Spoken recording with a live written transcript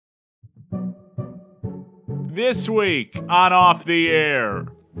This week on Off the Air,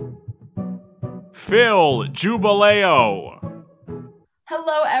 Phil Giubileo.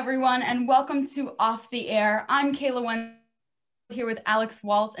 Hello, everyone, and welcome to Off the Air. I'm Kayla Wentzel here with Alex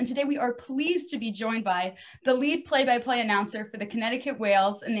Wolz, and today we are pleased to be joined by the lead play-by-play announcer for the Connecticut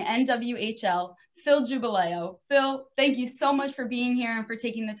Whales in the NWHL, Phil Giubileo. Phil, thank you so much for being here and for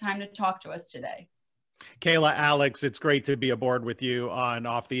taking the time to talk to us today. Kayla, Alex, it's great to be aboard with you on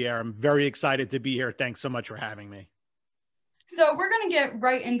Off the Air. I'm very excited to be here. Thanks so much for having me. So we're going to get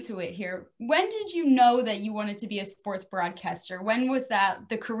right into it here. When did you know that you wanted to be a sports broadcaster? When was that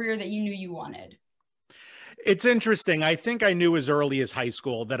the career that you knew you wanted? It's interesting. I think I knew as early as high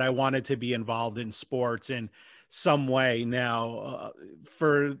school that I wanted to be involved in sports in some way. Now,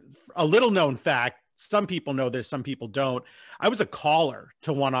 for a little known fact, some people know this, some people don't. I was a caller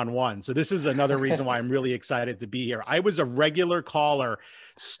to one-on-one. So this is another reason why I'm really excited to be here. I was a regular caller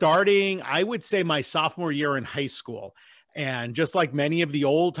starting, I would say, my sophomore year in high school. And just like many of the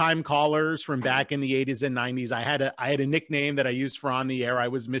old time callers from back in the 80s and 90s, I had a nickname that I used for on the air. I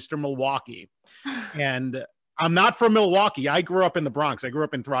was Mr. Milwaukee. And I'm not from Milwaukee. I grew up in the Bronx. I grew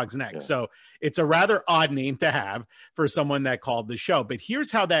up in Throgs Neck. Yeah. So it's a rather odd name to have for someone that called the show. But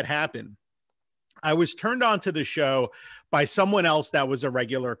here's how that happened. I was turned on to the show by someone else that was a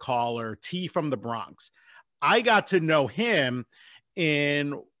regular caller, T from the Bronx. I got to know him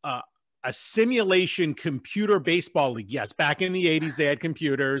in a simulation computer baseball league. Yes, back in the 80s, they had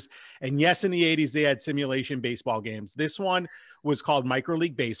computers. And yes, in the 80s, they had simulation baseball games. This one was called Micro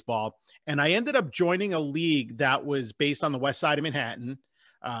League Baseball. And I ended up joining a league that was based on the west side of Manhattan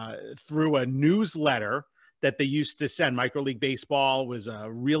through a newsletter that they used to send. Micro League Baseball was a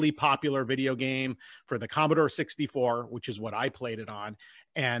really popular video game for the Commodore 64, which is what I played it on.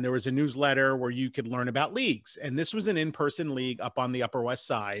 And there was a newsletter where you could learn about leagues. And this was an in-person league up on the Upper West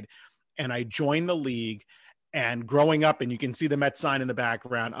Side. And I joined the league. And growing up, and you can see the Mets sign in the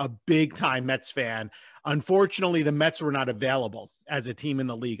background, a big-time Mets fan. Unfortunately, the Mets were not available as a team in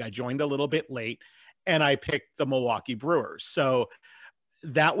the league. I joined a little bit late, and I picked the Milwaukee Brewers. So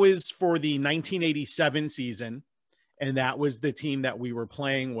that was for the 1987 season, and that was the team that we were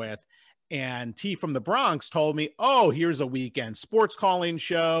playing with. And T from the Bronx told me, oh, here's a weekend sports call-in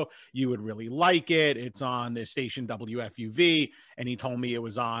show. You would really like it. It's on the station WFUV. And he told me it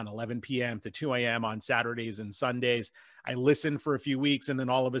was on 11 p.m. to 2 a.m. on Saturdays and Sundays. I listened for a few weeks, and then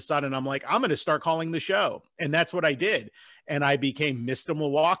all of a sudden I'm like, I'm going to start calling the show. And that's what I did. And I became Mr.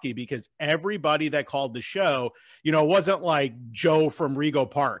 Milwaukee because everybody that called the show, you know, it wasn't like Joe from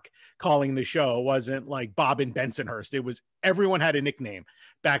Rego Park calling the show. It wasn't like Bob in Bensonhurst. It was everyone had a nickname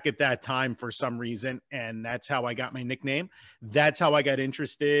back at that time for some reason. And that's how I got my nickname. That's how I got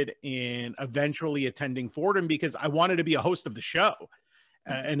interested in eventually attending Fordham because I wanted to be a host of the show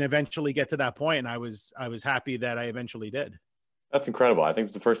and eventually get to that point. And I was happy that I eventually did. That's incredible. I think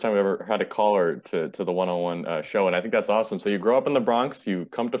it's the first time we ever had a caller to the one-on-one show. And I think that's awesome. So you grow up in the Bronx, you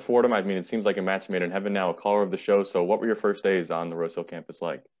come to Fordham. I mean, it seems like a match made in heaven now, a caller of the show. So what were your first days on the Rose Hill campus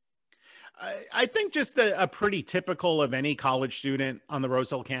like? I think just a pretty typical of any college student on the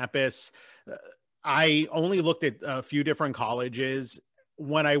Rose Hill campus. I only looked at a few different colleges.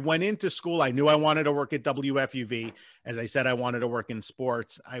 When I went into school, I knew I wanted to work at WFUV. As I said, I wanted to work in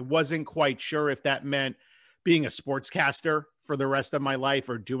sports. I wasn't quite sure if that meant being a sportscaster for the rest of my life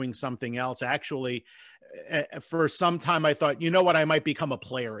or doing something else. Actually, for some time, I thought, you know what, I might become a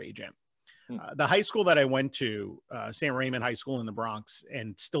player agent. The high school that I went to, St. Raymond High School in the Bronx,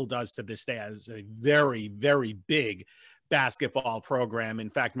 and still does to this day, has a very, very big basketball program. In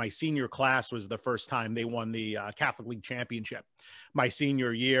fact, my senior class was the first time they won the Catholic League championship my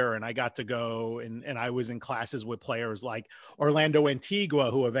senior year. And I got to go and I was in classes with players like Orlando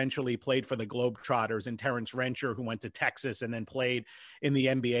Antigua, who eventually played for the Globetrotters, and Terrence Rencher, who went to Texas and then played in the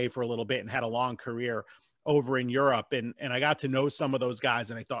NBA for a little bit and had a long career over in Europe. And I got to know some of those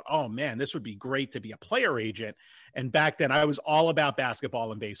guys, and I thought, oh man, this would be great to be a player agent. And back then I was all about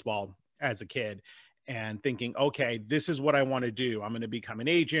basketball and baseball as a kid, and thinking, okay, this is what I want to do. I'm going to become an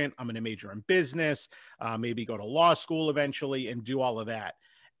agent. I'm going to major in business, maybe go to law school eventually and do all of that.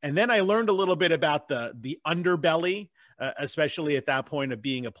 And then I learned a little bit about the underbelly, especially at that point of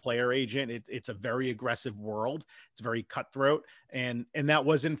being a player agent. It's a very aggressive world. It's very cutthroat. And that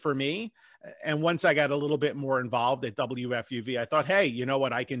wasn't for me. And once I got a little bit more involved at WFUV, I thought, hey, you know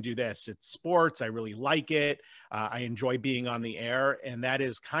what? I can do this. It's sports. I really like it. I enjoy being on the air. And that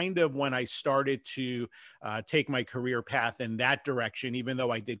is kind of when I started to take my career path in that direction, even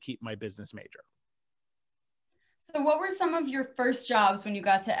though I did keep my business major. So what were some of your first jobs when you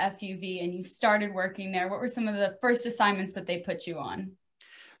got to FUV and you started working there? What were some of the first assignments that they put you on?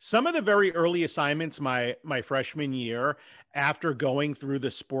 Some of the very early assignments my freshman year, after going through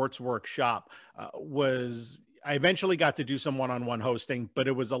the sports workshop, I eventually got to do some one-on-one hosting, but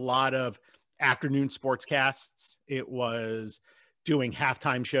it was a lot of afternoon sportscasts. It was doing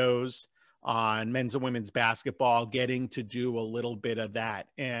halftime shows on men's and women's basketball, getting to do a little bit of that.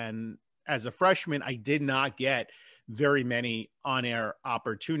 And as a freshman, I did not get very many on-air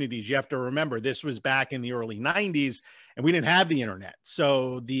opportunities. You have to remember, this was back in the early 90s, and we didn't have the internet.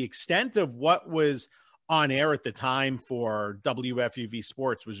 So the extent of what was on air at the time for WFUV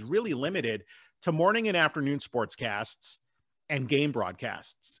Sports was really limited to morning and afternoon sportscasts and game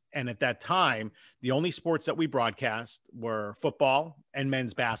broadcasts. And at that time, the only sports that we broadcast were football and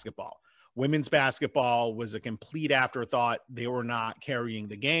men's basketball. Women's basketball was a complete afterthought. They were not carrying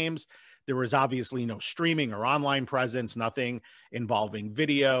the games. There was obviously no streaming or online presence, nothing involving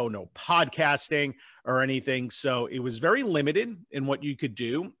video, no podcasting or anything. So it was very limited in what you could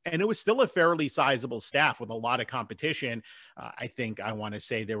do. And it was still a fairly sizable staff with a lot of competition. I want to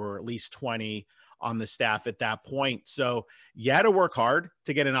say there were at least 20 on the staff at that point. So you had to work hard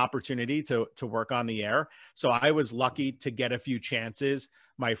to get an opportunity to work on the air. So I was lucky to get a few chances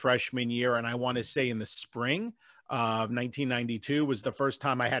my freshman year. And I want to say in the spring of 1992 was the first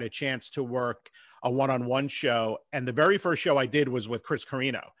time I had a chance to work a one-on-one show. And the very first show I did was with Chris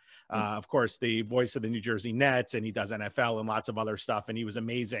Carino, of course, the voice of the New Jersey Nets, and he does NFL and lots of other stuff. And he was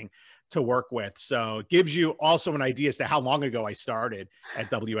amazing to work with. So it gives you also an idea as to how long ago I started at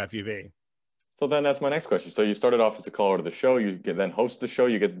WFUV. So then that's my next question. So you started off as a caller to the show. You then host the show.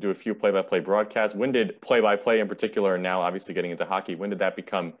 You get to do a few play-by-play broadcasts. When did play-by-play in particular, and now obviously getting into hockey, when did that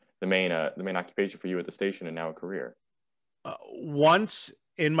become the main occupation for you at the station and now a career? Once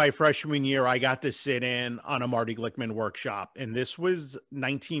in my freshman year, I got to sit in on a Marty Glickman workshop, and this was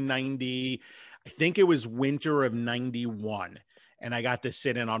 1990. I think it was winter of 91. And I got to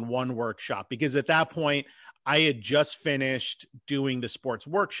sit in on one workshop because at that point, I had just finished doing the sports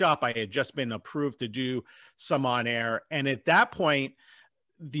workshop. I had just been approved to do some on air. And at that point,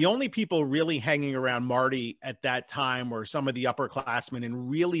 the only people really hanging around Marty at that time were some of the upperclassmen and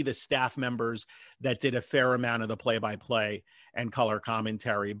really the staff members that did a fair amount of the play-by-play and color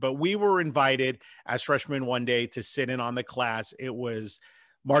commentary. But we were invited as freshmen one day to sit in on the class. It was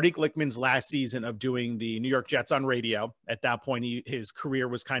Marty Glickman's last season of doing the New York Jets on radio. At that point, his career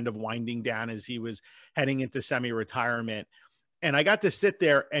was kind of winding down as he was heading into semi-retirement. And I got to sit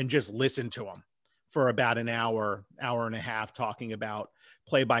there and just listen to him for about an hour and a half, talking about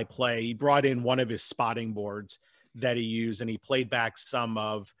play-by-play. He brought in one of his spotting boards that he used, and he played back some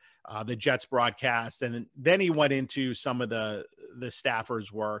of the Jets broadcast. And then he went into some of the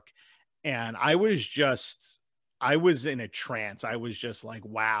staffers' work. And I was in a trance. I was just like,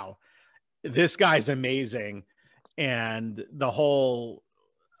 wow, this guy's amazing. And all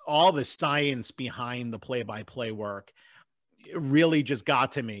the science behind the play-by-play work, it really just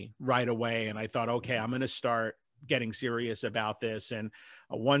got to me right away. And I thought, okay, I'm going to start getting serious about this. And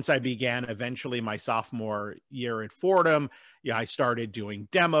once I began eventually my sophomore year at Fordham, I started doing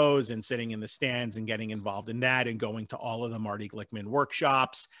demos and sitting in the stands and getting involved in that and going to all of the Marty Glickman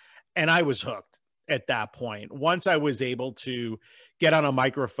workshops. And I was hooked at that point. Once I was able to get on a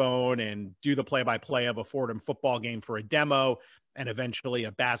microphone and do the play-by-play of a Fordham football game for a demo and eventually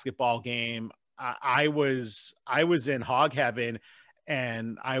a basketball game, I was in hog heaven,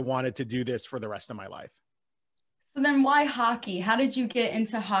 and I wanted to do this for the rest of my life. So then why hockey? How did you get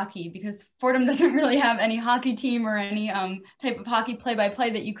into hockey? Because Fordham doesn't really have any hockey team or any type of hockey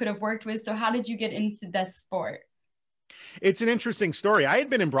play-by-play that you could have worked with. So how did you get into this sport? It's an interesting story. I had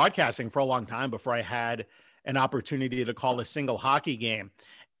been in broadcasting for a long time before I had an opportunity to call a single hockey game.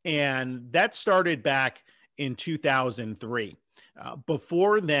 And that started back in 2003.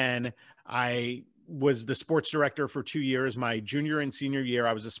 Before then, I was the sports director for 2 years. My junior and senior year,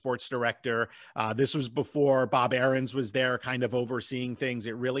 I was a sports director. This was before Bob Aarons was there kind of overseeing things.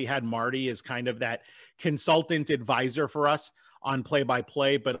 It really had Marty as kind of that consultant advisor for us on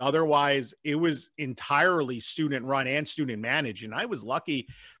play-by-play, but otherwise it was entirely student run and student managed. And I was lucky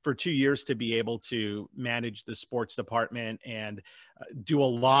for 2 years to be able to manage the sports department and do a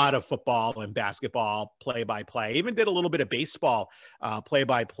lot of football and basketball play-by-play. I even did a little bit of baseball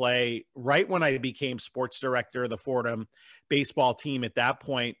play-by-play right when I became sports director. The Fordham baseball team at that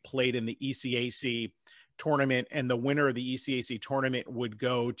point played in the ECAC tournament, and the winner of the ECAC tournament would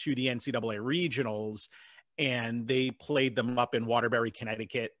go to the NCAA regionals. And they played them up in Waterbury,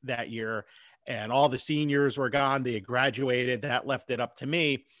 Connecticut that year. And all the seniors were gone. They had graduated. That left it up to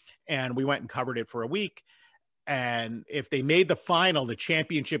me. And we went and covered it for a week. And if they made the final, the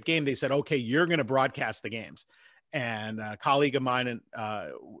championship game, they said, okay, you're going to broadcast the games. And a colleague of mine, and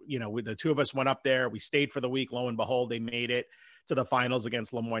the two of us went up there. We stayed for the week. Lo and behold, they made it to the finals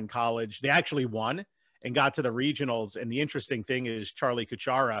against Lemoyne College. They actually won and got to the regionals. And the interesting thing is Charlie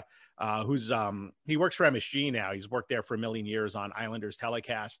Kuchara, he works for MSG now. He's worked there for a million years on Islanders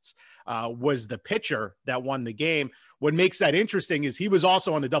telecasts, was the pitcher that won the game. What makes that interesting is he was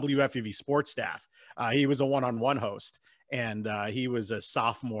also on the WFUV Sports staff. He was a one-on-one host, and he was a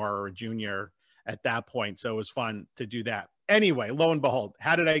sophomore or a junior at that point. So it was fun to do that. Anyway, lo and behold,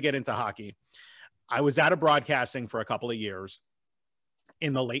 how did I get into hockey? I was out of broadcasting for a couple of years.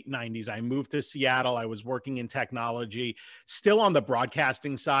 In the late 90s, I moved to Seattle. I was working in technology, still on the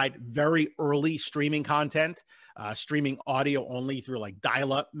broadcasting side, very early streaming content, streaming audio only through like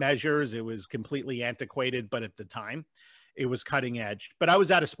dial-up measures. It was completely antiquated, but at the time it was cutting edge. But I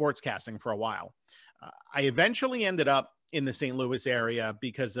was out of sportscasting for a while. I eventually ended up in the St. Louis area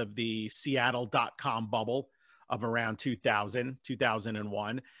because of the Seattle.com bubble of around 2000,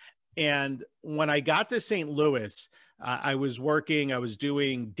 2001. And when I got to St. Louis, I was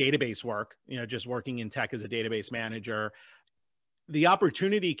doing database work, just working in tech as a database manager. The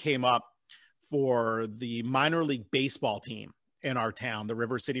opportunity came up for the minor league baseball team in our town, the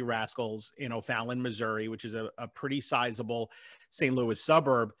River City Rascals in O'Fallon, Missouri, which is a pretty sizable St. Louis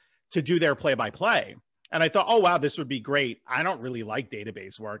suburb, to do their play-by-play. And I thought, oh, wow, this would be great. I don't really like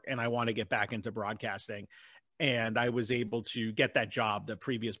database work, and I want to get back into broadcasting. And I was able to get that job. The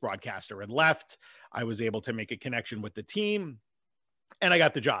previous broadcaster had left. I was able to make a connection with the team, and I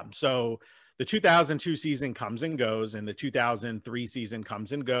got the job. So the 2002 season comes and goes, and the 2003 season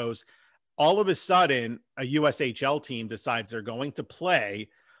comes and goes. All of a sudden, a USHL team decides they're going to play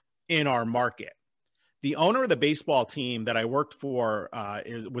in our market. The owner of the baseball team that I worked for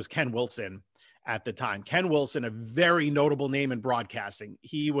was Ken Wilson at the time. Ken Wilson, a very notable name in broadcasting.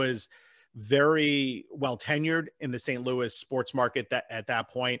 He was very well tenured in the St. Louis sports market at that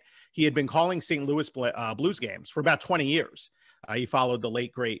point. He had been calling St. Louis Blues games for about 20 years. He followed the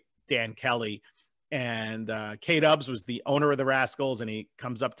late, great Dan Kelly. And K-Dubs was the owner of the Rascals, and he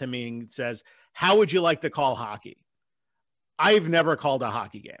comes up to me and says, "How would you like to call hockey?" I've never called a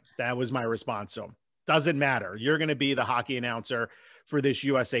hockey game. That was my response to him. Doesn't matter. You're going to be the hockey announcer for this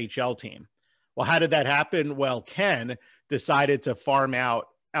USHL team. Well, how did that happen? Well, Ken decided to farm out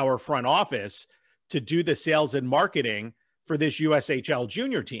our front office to do the sales and marketing for this USHL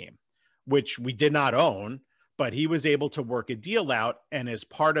junior team, which we did not own, but he was able to work a deal out. And as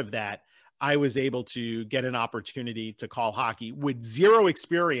part of that, I was able to get an opportunity to call hockey with zero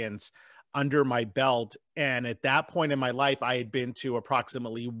experience under my belt. And at that point in my life, I had been to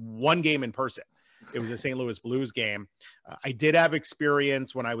approximately one game in person. It was a St. Louis Blues game. I did have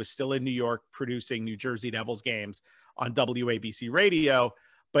experience when I was still in New York producing New Jersey Devils games on WABC radio,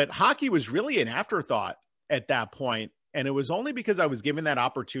 but hockey was really an afterthought at that point. And it was only because I was given that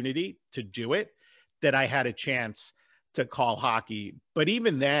opportunity to do it that I had a chance to call hockey. But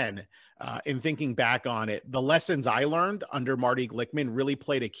even then, in thinking back on it, the lessons I learned under Marty Glickman really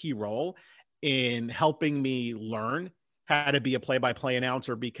played a key role in helping me learn how to be a play-by-play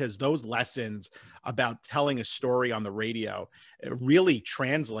announcer, because those lessons about telling a story on the radio, it really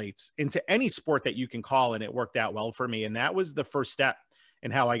translates into any sport that you can call, and it worked out well for me. And that was the first step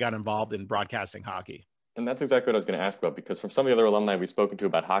in how I got involved in broadcasting hockey. And that's exactly what I was going to ask about, because from some of the other alumni we've spoken to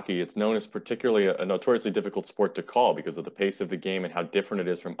about hockey, it's known as particularly a notoriously difficult sport to call because of the pace of the game and how different it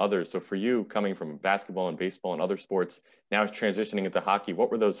is from others. So for you, coming from basketball and baseball and other sports, now transitioning into hockey,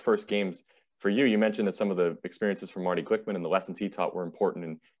 what were those first games for you? You mentioned that some of the experiences from Marty Glickman and the lessons he taught were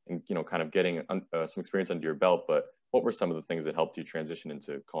important in kind of getting some experience under your belt. But what were some of the things that helped you transition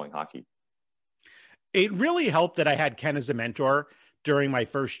into calling hockey? It really helped that I had Ken as a mentor. During my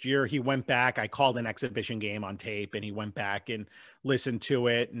first year, he went back. I called an exhibition game on tape, and he went back and listened to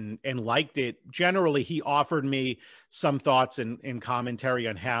it and liked it. Generally, he offered me some thoughts and commentary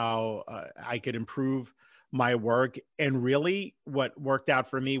on how I could improve my work. And really what worked out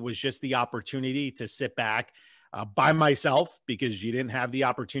for me was just the opportunity to sit back by myself, because you didn't have the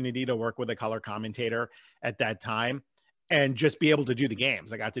opportunity to work with a color commentator at that time, and just be able to do the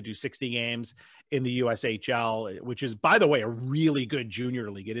games. I got to do 60 games in the USHL, which is, by the way, a really good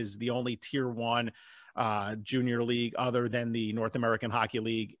junior league. It is the only tier 1 junior league other than the North American Hockey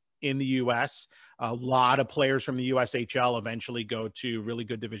League in the US. A lot of players from the USHL eventually go to really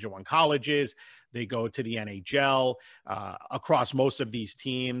good Division I colleges. They go to the NHL. Across most of these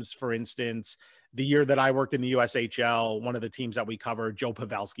teams, for instance, the year that I worked in the USHL, one of the teams that we covered, Joe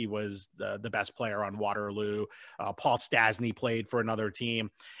Pavelski was the best player on Waterloo. Paul Stasny played for another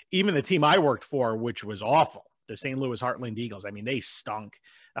team. Even the team I worked for, which was awful, the St. Louis Heartland Eagles. I mean, they stunk.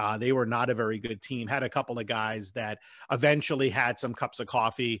 They were not a very good team. Had a couple of guys that eventually had some cups of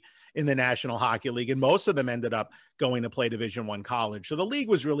coffee in the National Hockey League, and most of them ended up going to play Division I college. So the league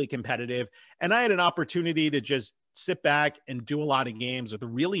was really competitive, and I had an opportunity to just sit back and do a lot of games with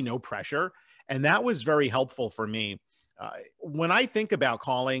really no pressure, and that was very helpful for me. When I think about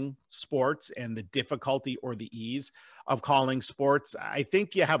calling sports and the difficulty or the ease of calling sports, I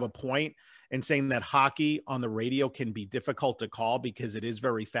think you have a point in saying that hockey on the radio can be difficult to call because it is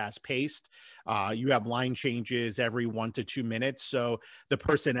very fast paced. You have line changes every 1 to 2 minutes. So the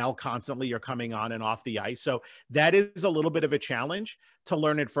personnel constantly are coming on and off the ice. So that is a little bit of a challenge to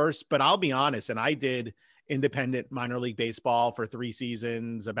learn at first, but I'll be honest. And I did independent minor league baseball for 3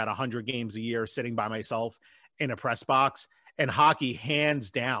 seasons, about 100 games a year, sitting by myself in a press box, and hockey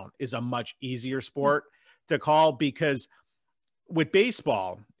hands down is a much easier sport to call because with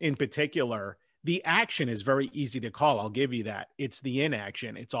baseball in particular, the action is very easy to call. I'll give you that. It's the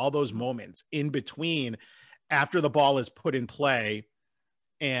inaction. It's all those moments in between after the ball is put in play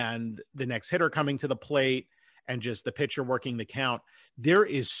and the next hitter coming to the plate and just the pitcher working the count. There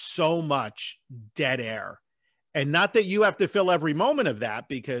is so much dead air. And not that you have to fill every moment of that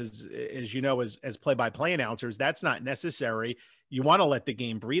because, as you know, as play-by-play announcers, that's not necessary. You want to let the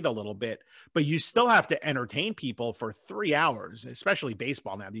game breathe a little bit, but you still have to entertain people for 3 hours, especially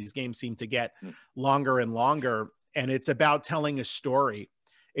baseball now. These games seem to get longer and longer, and it's about telling a story.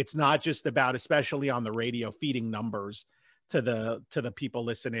 It's not just about, especially on the radio, feeding numbers to the people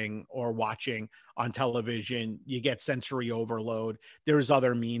listening or watching on television. You get sensory overload. There's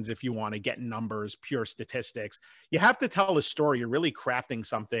other means if you want to get numbers, pure statistics. You have to tell a story. You're really crafting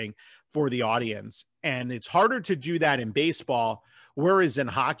something for the audience. And it's harder to do that in baseball, whereas in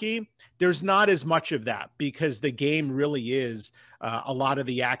hockey, there's not as much of that because the game really is a lot of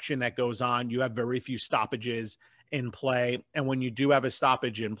the action that goes on. You have very few stoppages in play. And when you do have a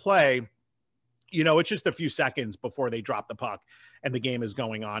stoppage in play, you know, it's just a few seconds before they drop the puck and the game is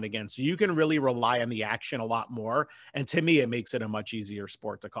going on again. So you can really rely on the action a lot more. And to me, it makes it a much easier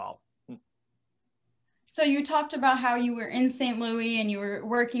sport to call. So you talked about how you were in St. Louis and you were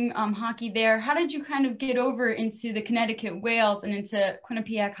working hockey there. How did you kind of get over into the Connecticut Whales and into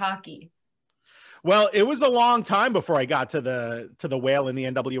Quinnipiac hockey? Well, it was a long time before I got to the Whale in the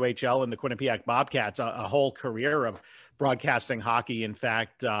NWHL and the Quinnipiac Bobcats, a whole career of broadcasting hockey. In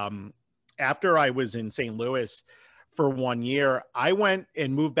fact, after I was in St. Louis for 1 year, I went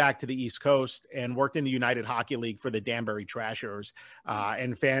and moved back to the East Coast and worked in the United Hockey League for the Danbury Trashers.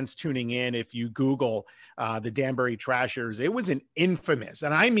 And fans tuning in, if you Google the Danbury Trashers, it was an infamous,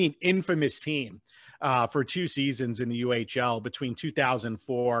 and I mean infamous team for 2 seasons in the UHL between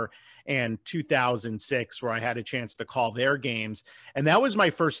 2004 and 2006, where I had a chance to call their games. And that was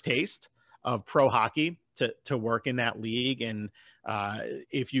my first taste of pro hockey, to work in that league. And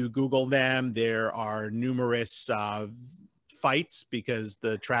if you Google them, there are numerous fights because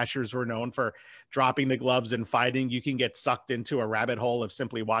the Trashers were known for dropping the gloves and fighting. You can get sucked into a rabbit hole of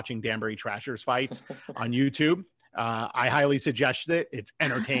simply watching Danbury Trashers fights on YouTube. I highly suggest it. It's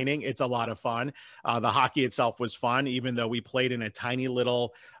entertaining. It's a lot of fun. The hockey itself was fun, even though we played in a tiny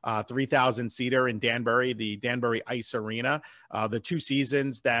little 3,000 seater in Danbury, the Danbury Ice Arena. The 2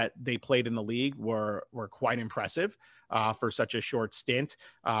 seasons that they played in the league were quite impressive for such a short stint.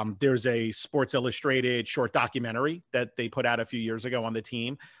 There's a Sports Illustrated short documentary that they put out a few years ago on the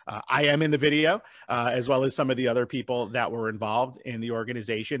team. I am in the video, as well as some of the other people that were involved in the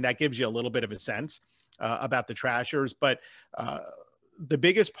organization. That gives you a little bit of a sense about the Trashers. But the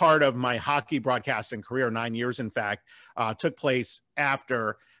biggest part of my hockey broadcasting career, 9 years, in fact, took place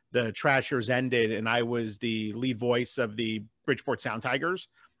after the Trashers ended. And I was the lead voice of the Bridgeport Sound Tigers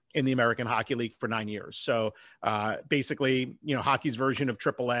in the American Hockey League for 9 years. So basically, you know, hockey's version of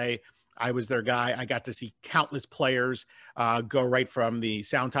AAA. I was their guy. I got to see countless players go right from the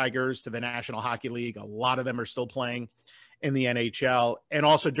Sound Tigers to the National Hockey League. A lot of them are still playing in the NHL. And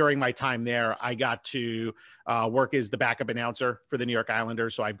also during my time there, I got to work as the backup announcer for the New York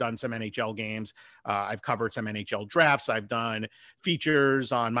Islanders. So I've done some NHL games. I've covered some NHL drafts. I've done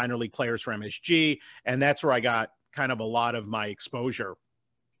features on minor league players for MSG. And that's where I got kind of a lot of my exposure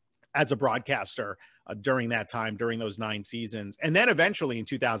as a broadcaster during that time, during those 9 seasons. And then eventually in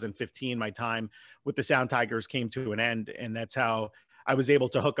 2015, my time with the Sound Tigers came to an end. And that's how I was able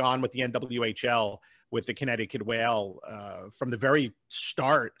to hook on with the NWHL, with the Connecticut Whale from the very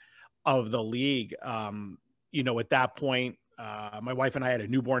start of the league. You know, at that point, my wife and I had a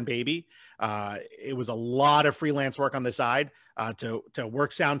newborn baby. It was a lot of freelance work on the side to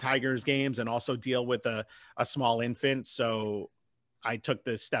work Sound Tigers games and also deal with a small infant. So I took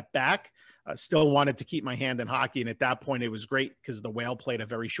the step back, still wanted to keep my hand in hockey. And at that point, it was great because the Whale played a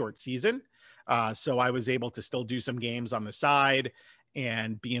very short season. So I was able to still do some games on the side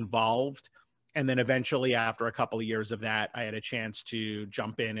and be involved. And then eventually, after a couple of years of that, I had a chance to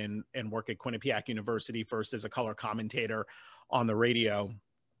jump in and work at Quinnipiac University, first as a color commentator on the radio,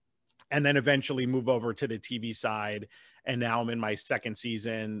 and then eventually move over to the TV side. And now I'm in my second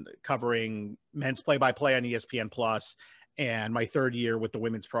season covering men's play-by-play on ESPN Plus, and my third year with the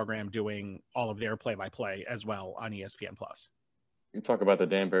women's program doing all of their play-by-play as well on ESPN Plus. You talk about the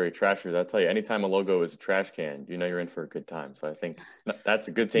Danbury Trashers. I'll tell you, anytime a logo is a trash can, you know you're in for a good time. So I think that's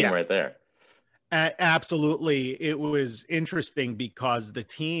a good team right there. Absolutely. It was interesting because the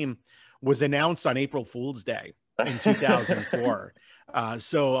team was announced on April Fool's Day in 2004.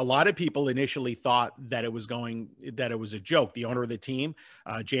 So a lot of people initially thought that it was a joke. The owner of the team,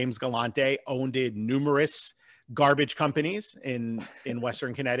 James Galante, owned numerous garbage companies in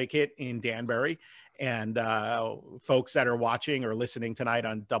Western Connecticut, in Danbury. And folks that are watching or listening tonight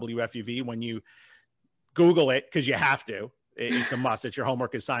on WFUV, when you Google it, because you have to, it's a must. It's your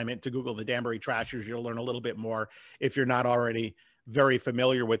homework assignment to Google the Danbury Trashers. You'll learn a little bit more if you're not already very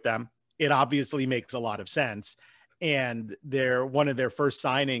familiar with them. It obviously makes a lot of sense. And one of their first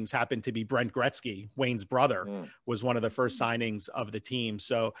signings happened to be Brent Gretzky, Wayne's brother, was one of the first signings of the team.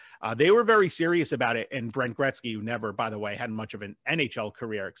 So they were very serious about it. And Brent Gretzky, who never, by the way, had much of an NHL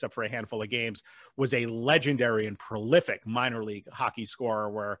career except for a handful of games, was a legendary and prolific minor league hockey scorer,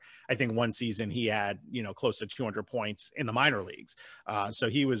 where I think one season he had, close to 200 points in the minor leagues. So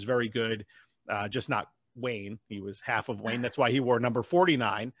he was very good, just not Wayne. He was half of Wayne. That's why he wore number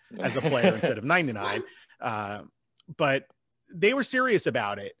 49 as a player instead of 99. But they were serious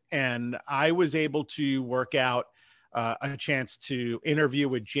about it. And I was able to work out a chance to interview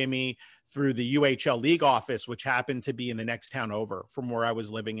with Jimmy through the UHL League office, which happened to be in the next town over from where I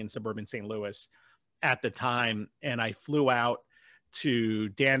was living in suburban St. Louis at the time. And I flew out to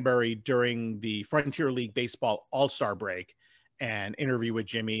Danbury during the Frontier League Baseball All-Star break and interview with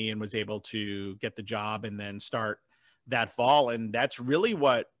Jimmy, and was able to get the job and then start that fall. And that's really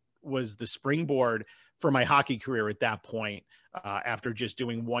what was the springboard for my hockey career at that point. After just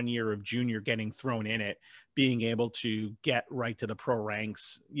doing 1 year of junior, getting thrown in it, being able to get right to the pro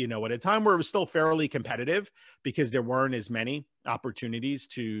ranks, at a time where it was still fairly competitive because there weren't as many opportunities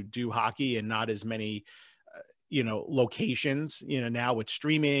to do hockey and not as many, locations. Now with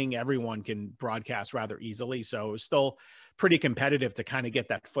streaming, everyone can broadcast rather easily. So it was still pretty competitive to kind of get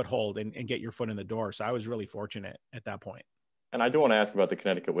that foothold and get your foot in the door. So I was really fortunate at that point. And I do want to ask about the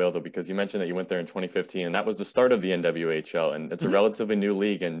Connecticut Whale, though, because you mentioned that you went there in 2015, and that was the start of the NWHL. And it's a relatively new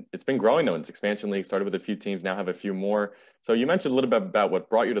league, and it's been growing, though. It's expansion league, started with a few teams, now have a few more. So you mentioned a little bit about what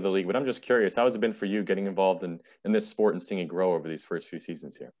brought you to the league, but I'm just curious, how has it been for you getting involved in this sport and seeing it grow over these first few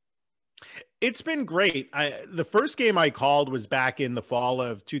seasons here? It's been great. The first game I called was back in the fall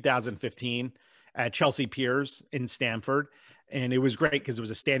of 2015 at Chelsea Piers in Stamford. And it was great because it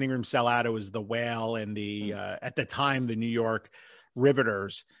was a standing room sellout. It was the Whale and at the time, the New York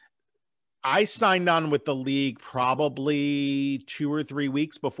Riveters. I signed on with the league probably 2 or 3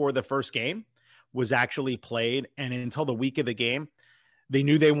 weeks before the first game was actually played. And until the week of the game, they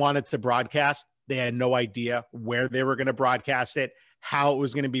knew they wanted to broadcast. They had no idea where they were going to broadcast it, how it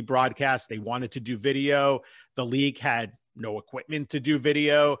was going to be broadcast. They wanted to do video. The league had no equipment to do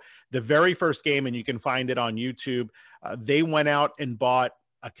video. The very first game, and you can find it on YouTube, they went out and bought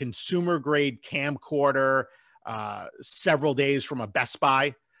a consumer grade camcorder several days from a Best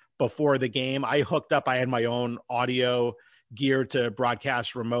Buy before the game. I hooked up, I had my own audio gear to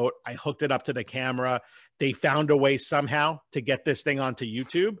broadcast remote. I hooked it up to the camera. They found a way somehow to get this thing onto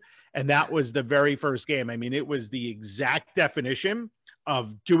YouTube. And that was the very first game. I mean, it was the exact definition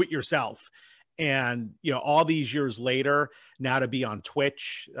of do it yourself. And, all these years later, now to be on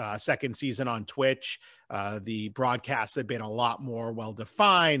Twitch, second season on Twitch, the broadcasts have been a lot more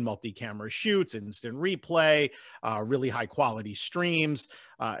well-defined, multi-camera shoots, instant replay, really high-quality streams.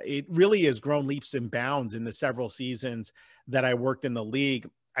 It really has grown leaps and bounds in the several seasons that I worked in the league.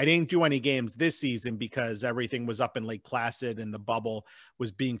 I didn't do any games this season because everything was up in Lake Placid and the bubble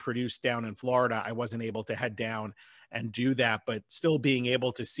was being produced down in Florida. I wasn't able to head down and do that, but still being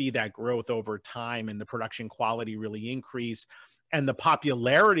able to see that growth over time and the production quality really increase and the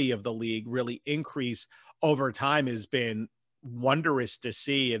popularity of the league really increase over time has been wondrous to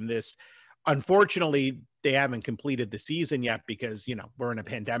see. In this, unfortunately, they haven't completed the season yet because, we're in a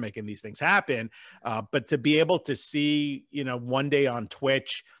pandemic and these things happen. But to be able to see, one day on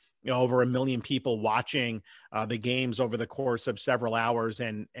Twitch, over 1 million people watching the games over the course of several hours,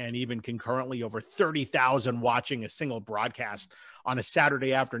 and even concurrently over 30,000 watching a single broadcast on a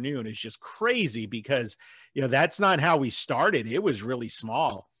Saturday afternoon is just crazy, because, that's not how we started. It was really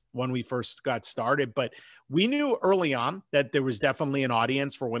small when we first got started, but we knew early on that there was definitely an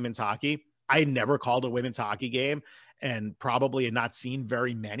audience for women's hockey. I had never called a women's hockey game, and probably had not seen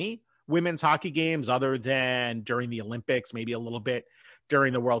very many women's hockey games other than during the Olympics, maybe a little bit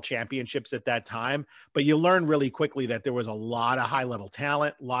during the World Championships at that time. But you learn really quickly that there was a lot of high-level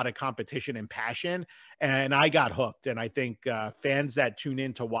talent, a lot of competition and passion, and I got hooked. And I think fans that tune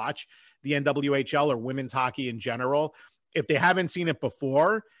in to watch the NWHL or women's hockey in general, if they haven't seen it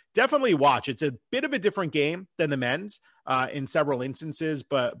before, definitely watch. It's a bit of a different game than the men's in several instances,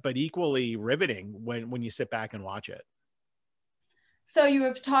 but equally riveting when you sit back and watch it. So you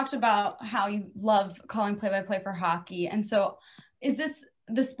have talked about how you love calling play-by-play for hockey. And so is this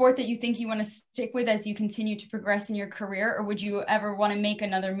the sport that you think you want to stick with as you continue to progress in your career, or would you ever want to make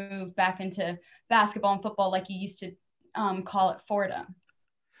another move back into basketball and football like you used to call it Fordham?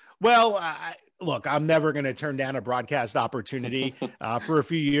 Well, look, I'm never going to turn down a broadcast opportunity. For a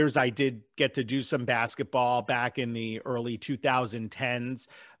few years, I did get to do some basketball back in the early 2010s.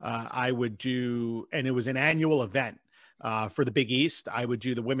 I would do, and it was an annual event for the Big East. I would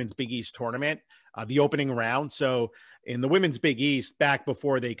do the Women's Big East tournament, the opening round. So in the Women's Big East, back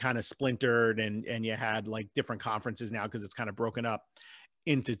before they kind of splintered and you had like different conferences now, because it's kind of broken up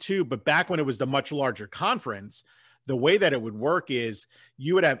into two. But back when it was the much larger conference, the way that it would work is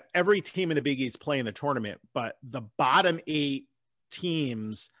you would have every team in the Big East play in the tournament, but the bottom 8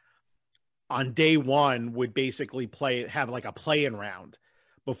 teams on day one would basically have like a play-in round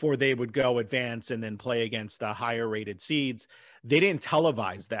before they would go advance and then play against the higher rated seeds. They didn't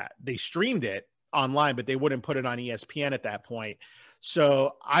televise that. They streamed it online, but they wouldn't put it on ESPN at that point.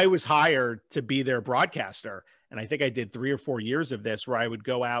 So I was hired to be their broadcaster. And I think I did 3 or 4 years of this, where I would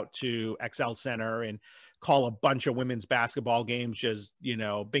go out to XL Center and call a bunch of women's basketball games, just,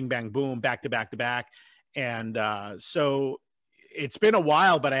 bing, bang, boom, back to back to back. And so it's been a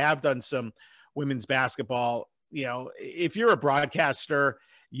while, but I have done some women's basketball. If you're a broadcaster,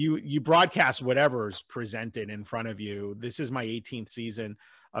 you broadcast whatever is presented in front of you. This is my 18th season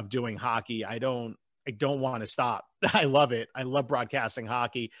of doing hockey. I don't want to stop. I love it. I love broadcasting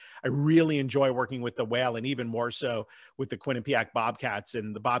hockey. I really enjoy working with the Whale, and even more so with the Quinnipiac Bobcats.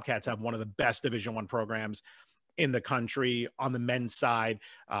 And the Bobcats have one of the best Division I programs in the country on the men's side.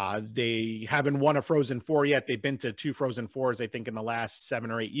 They haven't won a Frozen Four yet. They've been to 2 Frozen Fours, I think, in the last 7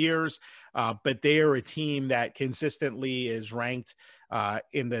 or 8 years. But they are a team that consistently is ranked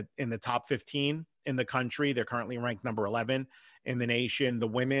in the top 15 in the country. They're currently ranked number 11 in the nation. The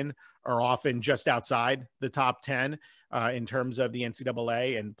women are often just outside the top 10 in terms of the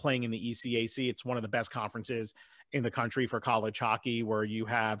NCAA, and playing in the ECAC. It's one of the best conferences in the country for college hockey, where you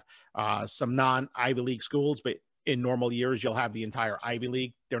have some non-Ivy League schools, but in normal years, you'll have the entire Ivy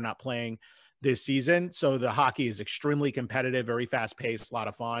League. They're not playing this season. So the hockey is extremely competitive, very fast paced, a lot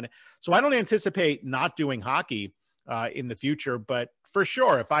of fun. So I don't anticipate not doing hockey in the future, but for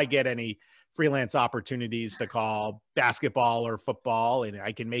sure, if I get any freelance opportunities to call basketball or football and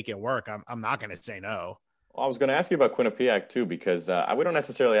I can make it work, I'm not going to say no. Well, I was going to ask you about Quinnipiac too, because we don't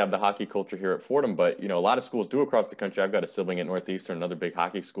necessarily have the hockey culture here at Fordham, but a lot of schools do across the country. I've got a sibling at Northeastern, another big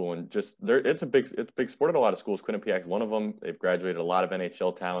hockey school, and it's a big sport at a lot of schools. Quinnipiac's one of them. They've graduated a lot of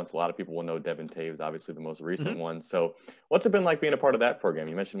NHL talents. A lot of people will know Devin Taves, obviously the most recent one. So what's it been like being a part of that program?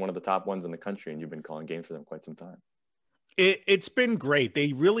 You mentioned one of the top ones in the country, and you've been calling games for them quite some time. It's been great.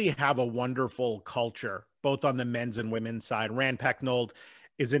 They really have a wonderful culture, both on the men's and women's side. Rand Pecknold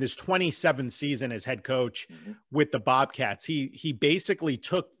is in his 27th season as head coach with the Bobcats. He basically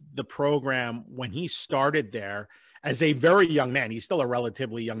took the program when he started there as a very young man. He's still a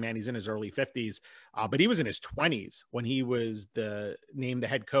relatively young man. He's in his early 50s, but he was in his 20s when he was named the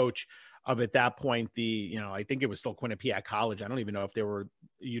head coach of, at that point, I think it was still Quinnipiac College. I don't even know if they were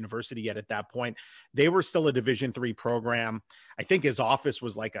a university yet at that point. They were still a Division III program. I think his office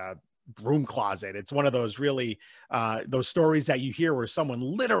was like a broom closet. It's one of those really those stories that you hear where someone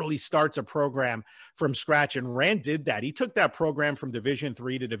literally starts a program from scratch, and Rand did that. He took that program from Division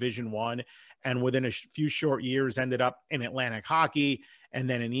III to Division I, and within a few short years ended up in Atlantic hockey and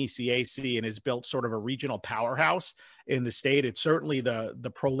then in ECAC, and has built sort of a regional powerhouse in the state. It's certainly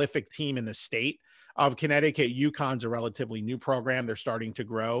the prolific team in the state of Connecticut. UConn's a relatively new program. They're starting to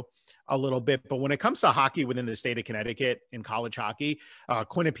grow a little bit. But when it comes to hockey within the state of Connecticut in college hockey,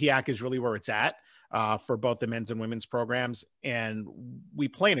 Quinnipiac is really where it's at. for both the men's and women's programs. And we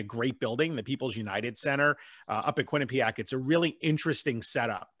play in a great building, the People's United Center up at Quinnipiac. It's a really interesting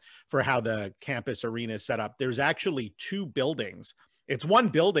setup for how the campus arena is set up. There's actually two buildings. It's one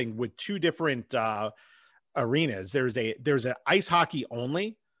building with two different arenas. There's an ice hockey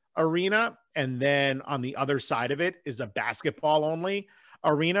only arena, and then on the other side of it is a basketball only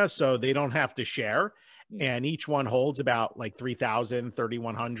arena, so they don't have to share. And each one holds about like 3,000,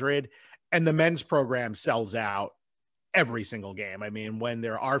 3,100. And the men's program sells out every single game. I mean, when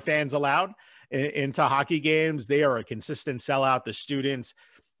there are fans allowed into hockey games, they are a consistent sellout. The students,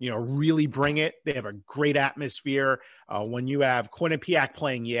 really bring it. They have a great atmosphere. When you have Quinnipiac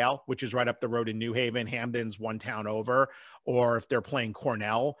playing Yale, which is right up the road in New Haven, Hamden's one town over, or if they're playing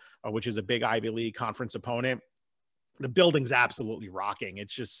Cornell, which is a big Ivy League conference opponent, the building's absolutely rocking.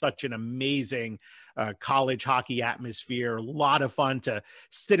 It's just such an amazing college hockey atmosphere. A lot of fun to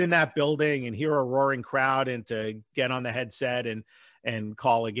sit in that building and hear a roaring crowd and to get on the headset and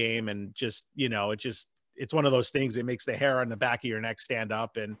call a game. And just, it's one of those things that makes the hair on the back of your neck stand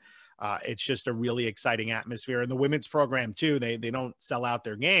up. And it's just a really exciting atmosphere. And the women's program too, they don't sell out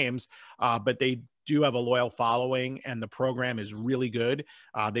their games, but they do have a loyal following, and the program is really good.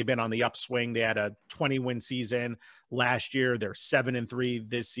 They've been on the upswing. They had a 20-win season last year. They're 7-3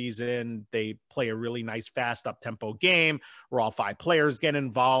 this season. They play a really nice, fast, up-tempo game where all 5 players get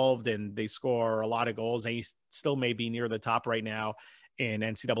involved and they score a lot of goals. They still may be near the top right now in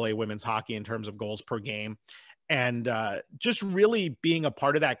NCAA women's hockey in terms of goals per game. And just really being a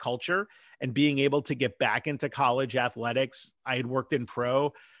part of that culture and being able to get back into college athletics. I had worked in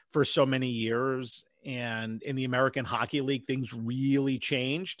pro for so many years, and in the American Hockey League, things really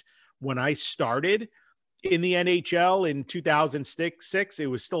changed. When I started in the NHL in 2006, it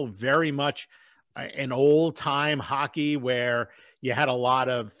was still very much an old time hockey where you had a lot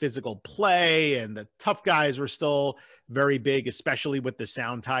of physical play and the tough guys were still very big, especially with the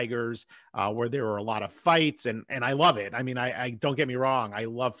Sound Tigers, where there were a lot of fights. And I love it. I mean, I don't get me wrong. I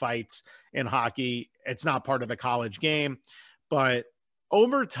love fights in hockey. It's not part of the college game, but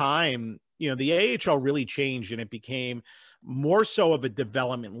over time, the AHL really changed and it became more so of a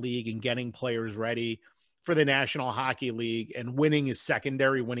development league and getting players ready for the National Hockey League. And winning is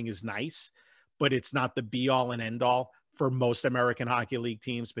secondary. Winning is nice, but it's not the be all and end all for most American Hockey League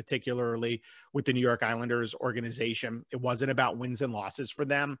teams, particularly with the New York Islanders organization. It wasn't about wins and losses for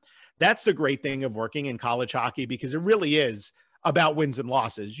them. That's the great thing of working in college hockey, because it really is about wins and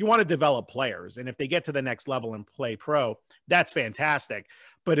losses. You want to develop players, and if they get to the next level and play pro, that's fantastic.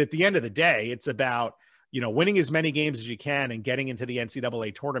 But at the end of the day, it's about, winning as many games as you can and getting into the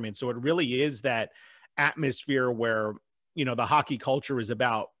NCAA tournament. So it really is that atmosphere where, the hockey culture is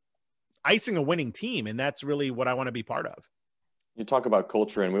about icing a winning team. And that's really what I want to be part of. You talk about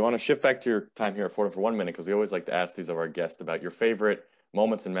culture, and we want to shift back to your time here at Fordham for 1 minute, because we always like to ask these of our guests about your favorite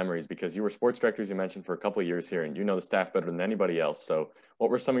moments and memories, because you were sports director, as you mentioned, for a couple of years here, and you know the staff better than anybody else. So what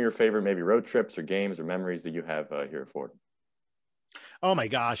were some of your favorite maybe road trips or games or memories that you have here at Fordham? Oh my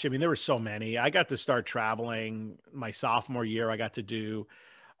gosh. I mean, there were so many. I got to start traveling my sophomore year. I got to do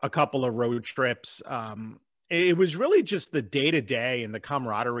a couple of road trips. It was really just the day-to-day and the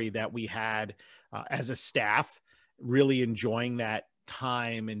camaraderie that we had as a staff, really enjoying that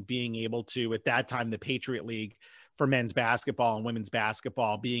time and being able to, at that time, the Patriot League for men's basketball and women's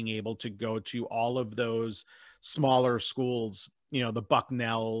basketball, being able to go to all of those smaller schools, the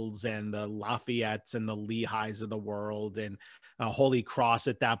Bucknells and the Lafayettes and the Lehighs of the world. And Holy Cross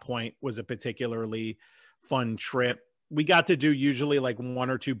at that point was a particularly fun trip. We got to do usually like 1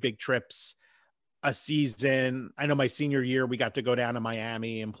 or 2 big trips a season. I know my senior year, we got to go down to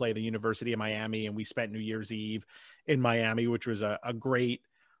Miami and play the University of Miami, and we spent New Year's Eve in Miami, which was a great,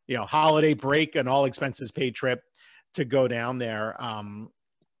 holiday break and all expenses paid trip to go down there.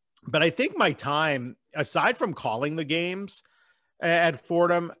 But I think my time, aside from calling the games at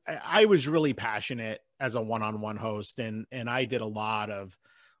Fordham, I was really passionate as a one-on-one host, and I did a lot of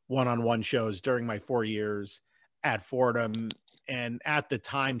one-on-one shows during my 4 years at Fordham. And at the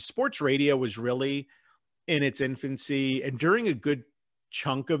time, sports radio was really in its infancy. And during a good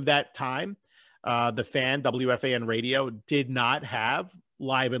chunk of that time, the Fan, WFAN radio, did not have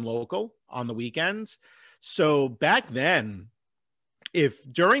live and local on the weekends. So back then, if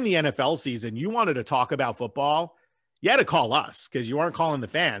during the NFL season you wanted to talk about football, you had to call us, because you weren't calling the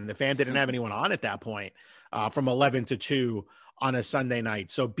Fan. The Fan didn't have anyone on at that point from 11 to 2 on a Sunday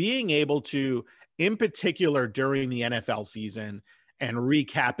night. So being able to, in particular during the NFL season, and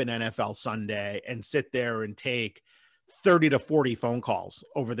recap an NFL Sunday and sit there and take 30 to 40 phone calls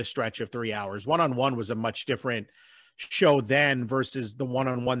over the stretch of 3 hours. One-on-one was a much different show then versus the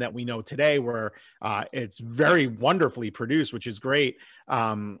one-on-one that we know today, where it's very wonderfully produced, which is great.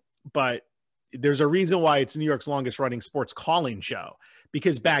 But there's a reason why it's New York's longest running sports calling show,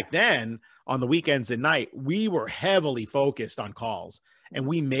 because back then on the weekends and night, we were heavily focused on calls, and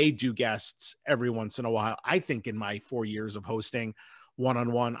we may do guests every once in a while. I think in my 4 years of hosting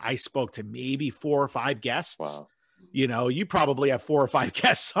one-on-one, I spoke to maybe 4 or 5 guests. Wow. You know, you probably have 4 or 5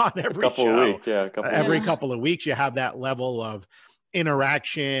 guests on every show. Every couple of weeks, you have that level of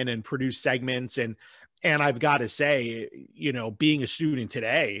interaction and produce segments. And I've got to say, you know, being a student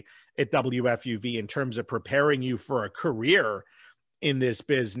today at WFUV, in terms of preparing you for a career in this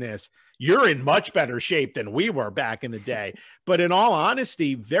business, you're in much better shape than we were back in the day. But in all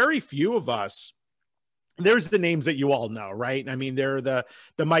honesty, very few of us, there's the names that you all know, right? I mean, there are the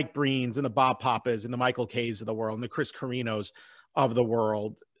Mike Breens and the Bob Papas and the Michael Kays of the world and the Chris Carinos of the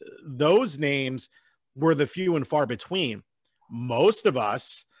world. Those names were the few and far between. Most of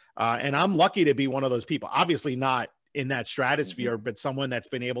us, and I'm lucky to be one of those people, obviously not in that stratosphere, but someone that's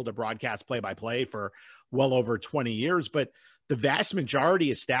been able to broadcast play-by-play for well over 20 years. But the vast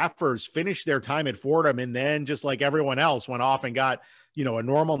majority of staffers finished their time at Fordham and then, just like everyone else, went off and got, you know, a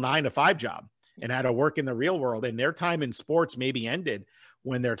normal 9-to-5 job and had to work in the real world. And their time in sports maybe ended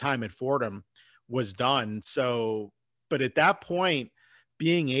when their time at Fordham was done. So, but at that point,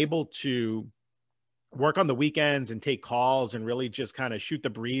 being able to work on the weekends and take calls and really just kind of shoot the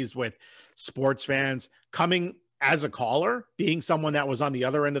breeze with sports fans, coming as a caller, being someone that was on the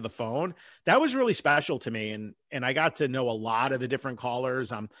other end of the phone, that was really special to me. And I got to know a lot of the different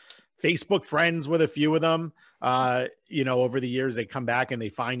callers. I'm Facebook friends with a few of them. You know, over the years, they come back and they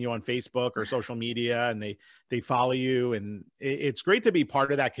find you on Facebook or social media, and they follow you. And it's great to be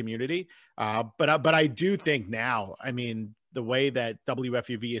part of that community. But I do think now, I mean, the way that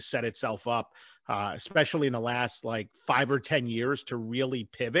WFUV has set itself up, especially in the last like 5 or 10 years, to really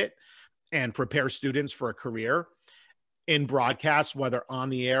pivot and prepare students for a career in broadcast, whether on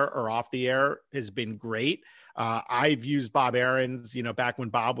the air or off the air, has been great. I've used Bob Aaron's, you know, back when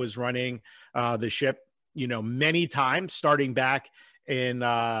Bob was running the ship, you know, many times, starting back in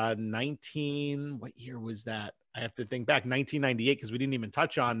what year was that? I have to think back, 1998, because we didn't even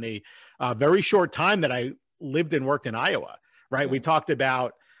touch on the very short time that I lived and worked in Iowa, right? We talked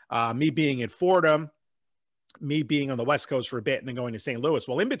about me being at Fordham, me being on the West Coast for a bit, and then going to St. Louis.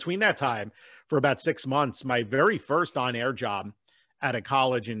 Well, in between that time, for about 6 months, my very first on-air job at a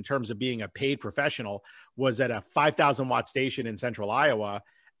college in terms of being a paid professional was at a 5,000 watt station in central Iowa.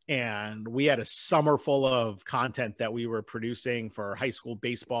 And we had a summer full of content that we were producing for high school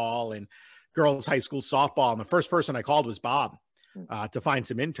baseball and girls high school softball. And the first person I called was Bob to find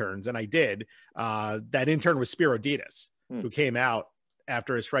some interns. And I did. That intern was Spiro Ditas, who came out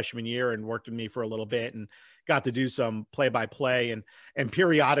after his freshman year and worked with me for a little bit and got to do some play-by-play. And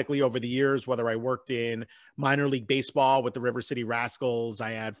periodically over the years, whether I worked in minor league baseball with the River City Rascals,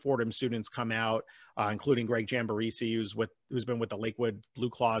 I had Fordham students come out, including Greg Jamborisi, who's been with the Lakewood Blue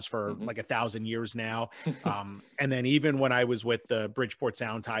Claws for like 1,000 years now. And then even when I was with the Bridgeport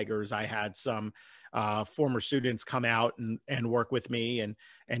Sound Tigers, I had some former students come out and work with me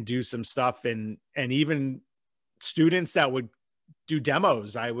and do some stuff. And even students that would do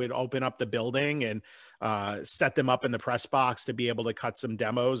demos, I would open up the building and set them up in the press box to be able to cut some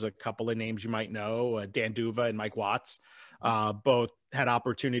demos. A couple of names you might know, Dan Duva and Mike Watts, both had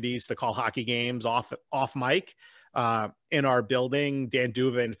opportunities to call hockey games off mic in our building. Dan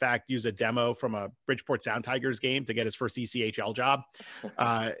Duva, in fact, used a demo from a Bridgeport Sound Tigers game to get his first ECHL job.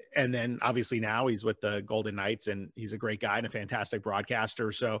 And then obviously now he's with the Golden Knights, and he's a great guy and a fantastic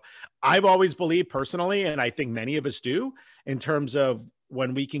broadcaster. So I've always believed personally, and I think many of us do, in terms of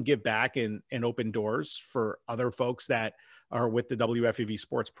when we can give back and open doors for other folks that are with the WFUV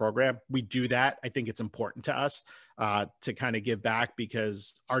sports program, we do that. I think it's important to us to kind of give back,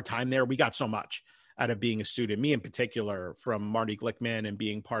 because our time there, we got so much out of being a student, me in particular, from Marty Glickman and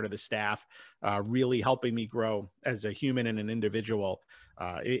being part of the staff, really helping me grow as a human and an individual.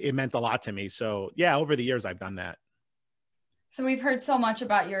 It meant a lot to me. So yeah, over the years, I've done that. So we've heard so much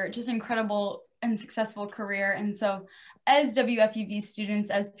about your just incredible and successful career. And so as WFUV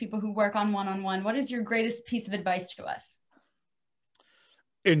students, as people who work on one-on-one, what is your greatest piece of advice to us?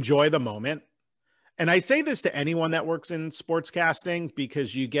 Enjoy the moment. And I say this to anyone that works in sportscasting,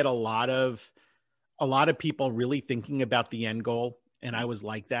 because you get a lot of people really thinking about the end goal. And I was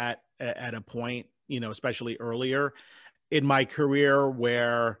like that at a point, you know, especially earlier in my career,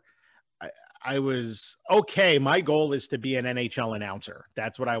 where I was, okay, my goal is to be an NHL announcer.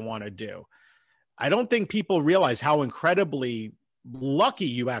 That's what I want to do. I don't think people realize how incredibly lucky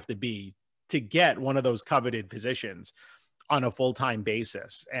you have to be to get one of those coveted positions on a full-time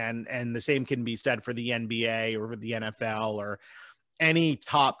basis. And the same can be said for the NBA or for the NFL or any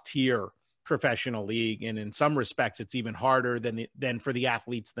top tier professional league. And in some respects, it's even harder than for the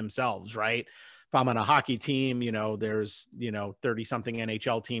athletes themselves, right? If I'm on a hockey team, there's, 30 something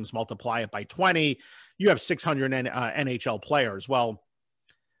NHL teams, multiply it by 20, you have 600 NHL players. Well,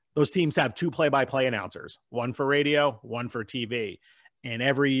 those teams have 2 play-by-play announcers, one for radio, one for TV. And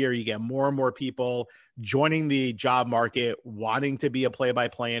every year you get more and more people joining the job market, wanting to be a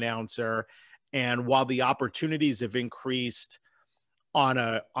play-by-play announcer. And while the opportunities have increased on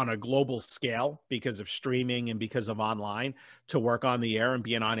a global scale because of streaming and because of online to work on the air and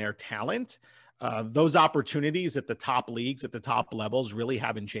be an on-air talent, those opportunities at the top leagues, at the top levels really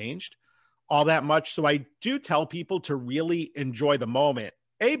haven't changed all that much. So I do tell people to really enjoy the moment,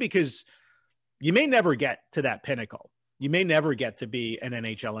 because you may never get to that pinnacle. You may never get to be an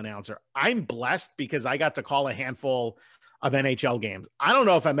NHL announcer. I'm blessed because I got to call a handful of NHL games. I don't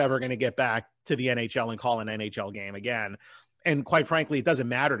know if I'm ever going to get back to the NHL and call an NHL game again. And quite frankly, it doesn't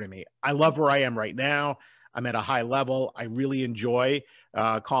matter to me. I love where I am right now. I'm at a high level. I really enjoy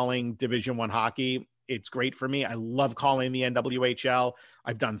calling Division I hockey. It's great for me. I love calling the NWHL.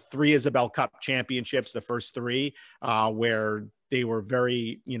 I've done 3 Isabel Cup championships, the first 3 where they were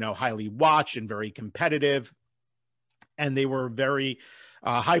very, highly watched and very competitive. And they were very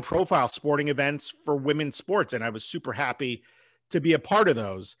high profile sporting events for women's sports. And I was super happy to be a part of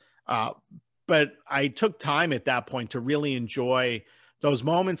those. But I took time at that point to really enjoy those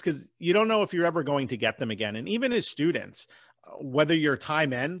moments because you don't know if you're ever going to get them again. And even as students, whether your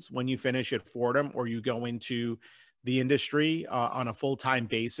time ends when you finish at Fordham or you go into the industry on a full-time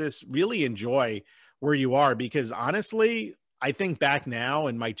basis, really enjoy where you are. Because honestly, I think back now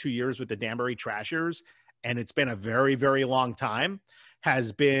in my 2 years with the Danbury Trashers, and it's been a very, very long time,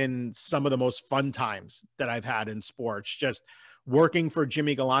 has been some of the most fun times that I've had in sports. Just working for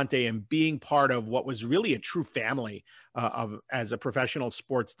Jimmy Galante and being part of what was really a true family as a professional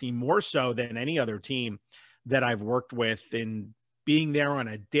sports team, more so than any other team that I've worked with, in being there on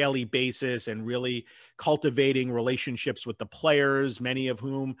a daily basis and really cultivating relationships with the players, many of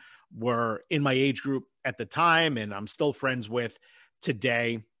whom were in my age group at the time and I'm still friends with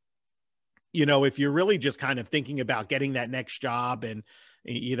today. If you're really just kind of thinking about getting that next job and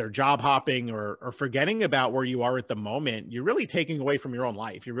either job hopping or forgetting about where you are at the moment, you're really taking away from your own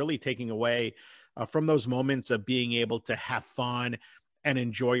life. You're really taking away from those moments of being able to have fun and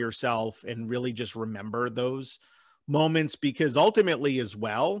enjoy yourself and really just remember those moments, because ultimately as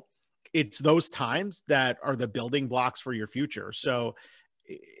well, it's those times that are the building blocks for your future. So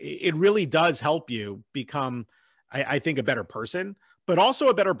it really does help you become, I think, a better person, but also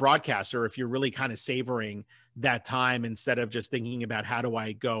a better broadcaster if you're really kind of savoring that time instead of just thinking about how do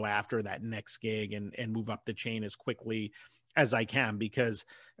I go after that next gig and move up the chain as quickly as I can. Because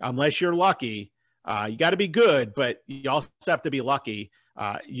unless you're lucky, you got to be good, but you also have to be lucky.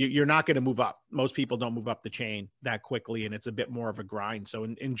 You're not going to move up. Most people don't move up the chain that quickly, and it's a bit more of a grind. So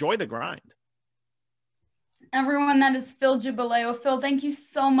enjoy the grind. Everyone, that is Phil Giubileo. Phil, thank you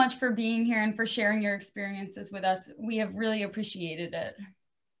so much for being here and for sharing your experiences with us. We have really appreciated it.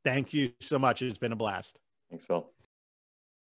 Thank you so much. It's been a blast. Thanks, Phil.